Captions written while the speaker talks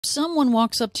Someone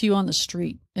walks up to you on the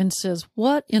street and says,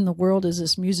 what in the world is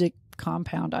this music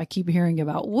compound I keep hearing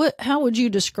about? How would you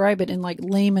describe it in like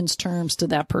layman's terms to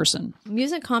that person?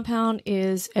 Music Compound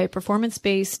is a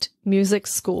performance-based music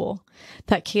school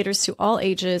that caters to all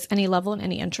ages, any level and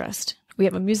any interest. We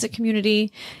have a music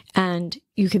community, and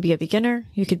you could be a beginner,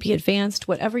 you could be advanced,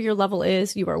 whatever your level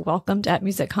is, you are welcomed at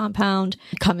Music Compound.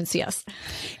 Come and see us.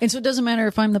 And so it doesn't matter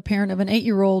if I'm the parent of an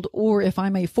 8-year-old or if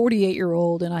I'm a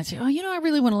 48-year-old and I say, oh, I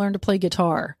really want to learn to play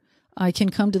guitar. I can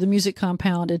come to the Music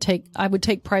Compound and I would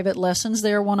take private lessons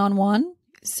there one-on-one.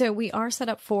 So we are set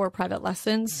up for private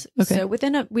lessons. Okay.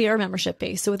 So we are membership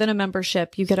based. So within a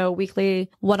membership, you get a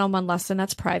weekly one-on-one lesson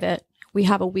that's private. We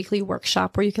have a weekly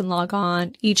workshop where you can log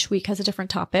on. Each week has a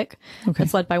different topic. Okay.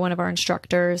 That's led by one of our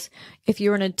instructors. If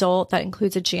you're an adult, that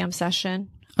includes a jam session.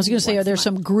 I was going to say, are there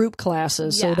some group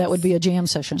classes? Yes. So that would be a jam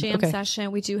session. Jam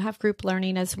session. We do have group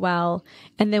learning as well.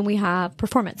 And then we have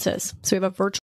performances. So we have a virtual